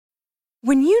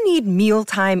When you need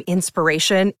mealtime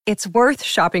inspiration, it's worth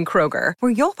shopping Kroger,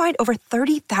 where you'll find over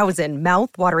 30,000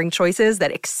 mouth-watering choices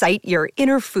that excite your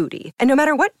inner foodie. And no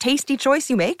matter what tasty choice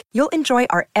you make, you'll enjoy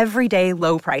our everyday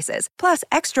low prices, plus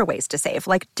extra ways to save,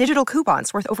 like digital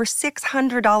coupons worth over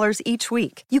 $600 each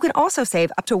week. You can also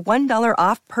save up to $1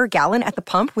 off per gallon at the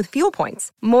pump with fuel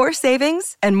points. More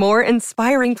savings and more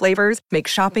inspiring flavors make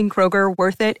shopping Kroger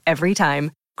worth it every time.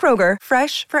 Kroger,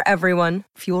 fresh for everyone.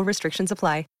 Fuel restrictions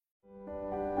apply.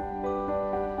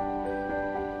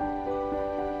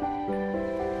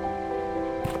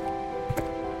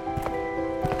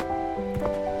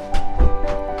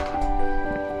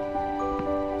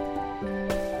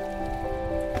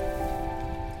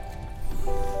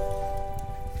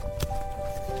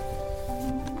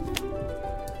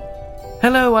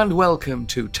 Hello and welcome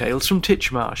to Tales from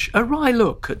Titchmarsh, a wry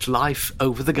look at life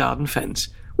over the garden fence,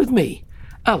 with me,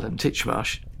 Alan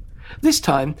Titchmarsh. This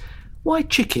time, why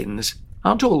chickens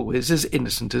aren't always as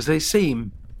innocent as they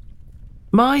seem.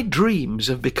 My dreams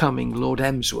of becoming Lord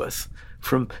Emsworth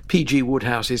from P.G.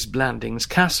 Woodhouse's Blandings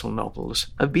Castle novels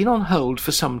have been on hold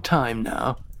for some time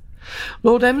now.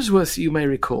 Lord Emsworth, you may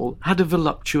recall, had a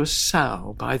voluptuous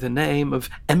sow by the name of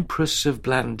Empress of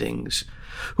Blandings,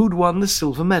 who'd won the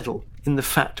silver medal in the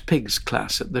Fat Pigs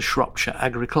class at the Shropshire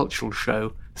Agricultural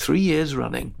Show 3 years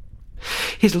running.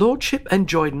 His lordship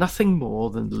enjoyed nothing more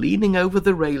than leaning over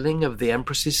the railing of the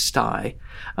Empress's sty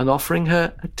and offering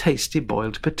her a tasty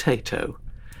boiled potato,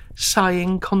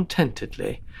 sighing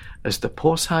contentedly as the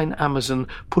porcine Amazon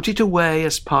put it away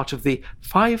as part of the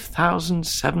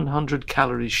 5,700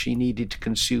 calories she needed to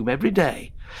consume every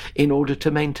day in order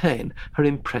to maintain her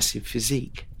impressive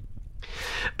physique.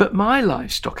 But my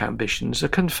livestock ambitions are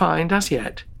confined as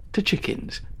yet to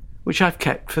chickens, which I've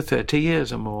kept for 30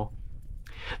 years or more.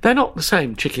 They're not the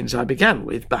same chickens I began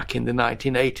with back in the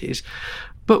 1980s,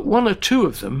 but one or two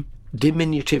of them,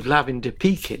 diminutive lavender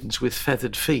Pekins with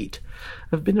feathered feet,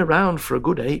 have been around for a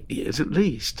good 8 years at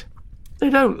least. They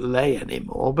don't lay any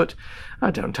more, but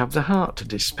I don't have the heart to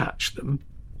dispatch them.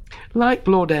 Like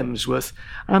Lord Emsworth,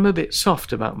 I'm a bit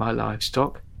soft about my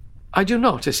livestock. I do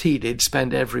not, as he did,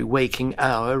 spend every waking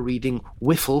hour reading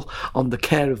Whiffle on the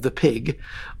care of the pig,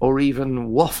 or even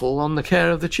Waffle on the care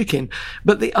of the chicken,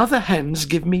 but the other hens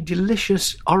give me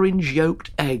delicious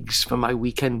orange-yolked eggs for my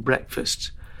weekend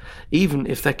breakfasts, even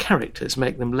if their characters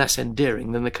make them less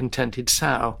endearing than the contented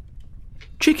sow.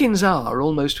 Chickens are,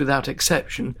 almost without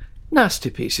exception, nasty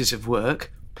pieces of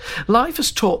work. Life has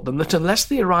taught them that unless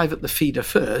they arrive at the feeder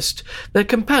first, their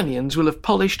companions will have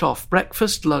polished off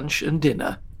breakfast, lunch, and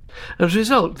dinner. As a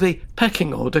result, the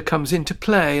pecking order comes into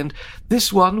play, and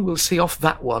this one will see off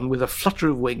that one with a flutter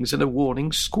of wings and a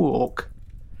warning squawk.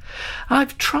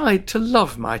 I've tried to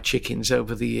love my chickens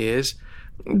over the years,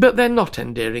 but they're not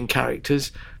endearing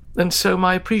characters, and so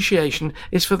my appreciation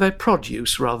is for their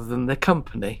produce rather than their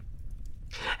company.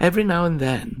 Every now and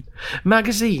then,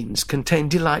 magazines contain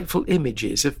delightful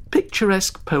images of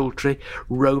picturesque poultry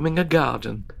roaming a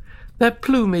garden, their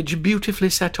plumage beautifully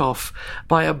set off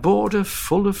by a border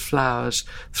full of flowers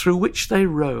through which they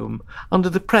roam under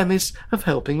the premise of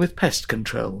helping with pest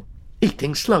control,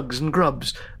 eating slugs and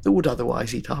grubs that would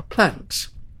otherwise eat our plants.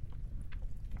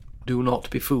 Do not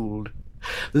be fooled.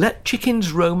 Let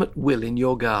chickens roam at will in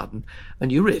your garden,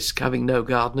 and you risk having no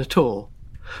garden at all,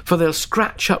 for they'll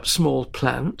scratch up small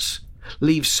plants,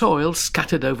 leave soil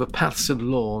scattered over paths and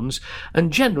lawns,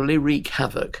 and generally wreak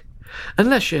havoc,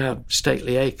 unless you have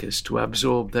stately acres to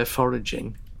absorb their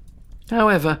foraging.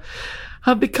 However,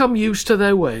 I've become used to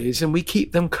their ways, and we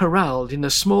keep them corralled in a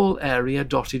small area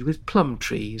dotted with plum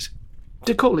trees.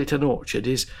 To call it an orchard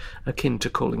is akin to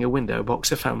calling a window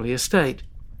box a family estate.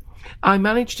 I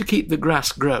manage to keep the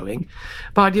grass growing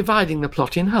by dividing the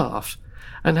plot in half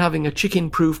and having a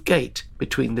chicken-proof gate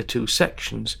between the two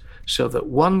sections, so that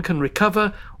one can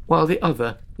recover while the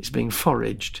other is being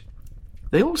foraged.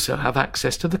 They also have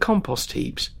access to the compost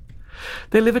heaps.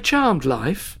 They live a charmed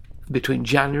life. Between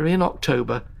January and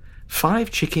October, 5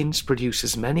 chickens produce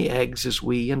as many eggs as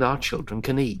we and our children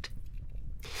can eat.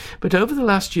 But over the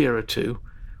last year or two,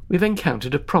 we've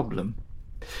encountered a problem.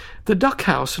 The duck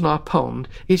house on our pond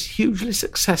is hugely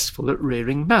successful at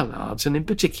rearing mallards, and in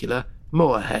particular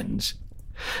moorhens.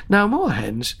 Now,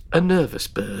 moorhens are nervous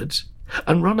birds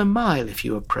and run a mile if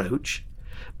you approach,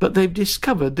 but they've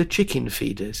discovered the chicken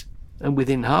feeders, and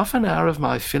within half an hour of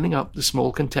my filling up the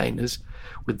small containers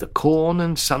with the corn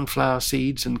and sunflower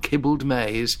seeds and kibbled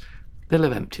maize, they'll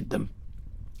have emptied them.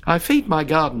 I feed my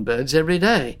garden birds every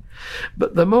day,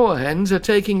 but the moorhens are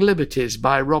taking liberties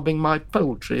by robbing my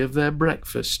poultry of their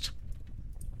breakfast.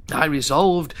 I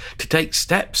resolved to take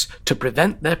steps to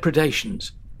prevent their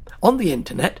predations. On the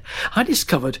internet, I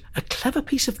discovered a clever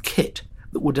piece of kit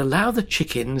that would allow the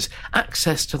chickens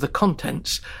access to the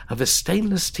contents of a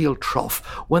stainless steel trough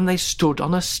when they stood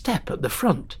on a step at the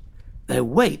front. Their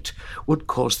weight would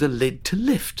cause the lid to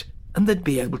lift, and they'd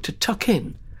be able to tuck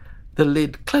in, the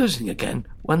lid closing again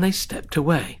when they stepped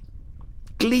away.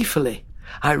 Gleefully,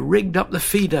 I rigged up the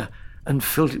feeder and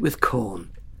filled it with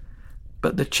corn.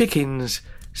 But the chickens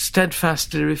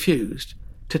steadfastly refused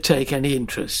to take any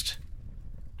interest.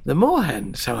 The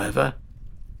moorhens, however,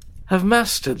 have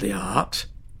mastered the art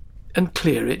and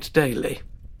clear it daily.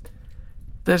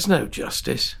 There's no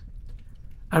justice.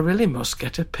 I really must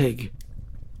get a pig.